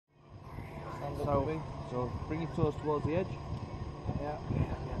So bring your toes towards the edge. Yeah.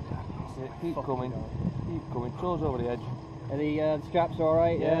 That's it. Keep coming. Keep coming. Toes over the edge. Are the straps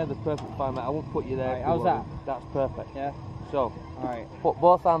alright? Yeah, they're perfect fine, mate. I won't put you there. Right, how's that? That's perfect. Yeah. So, alright. put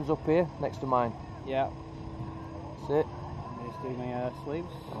both arms up here next to mine. Yeah. That's it. Just do my sleeves.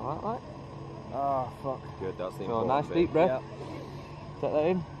 Alright, right. Oh, fuck. Good, that's the So, important nice bit. deep breath. Yep. Take that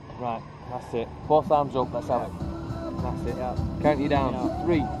in. Right, that's it. Both arms up, let's have it. That's it. Yeah. Count you down. Yeah.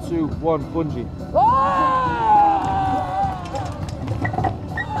 3, 2, 1, bungee.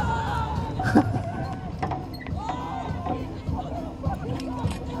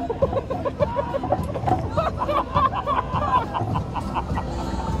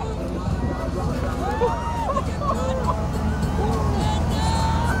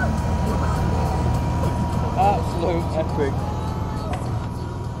 Absolute epic.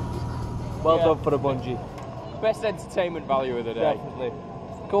 Well done for the bungee. Best entertainment value of the day. Definitely.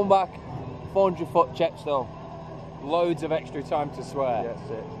 Come back, 400 foot checks though. Loads of extra time to swear. That's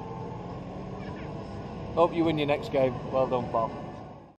it. Hope you win your next game. Well done, pal.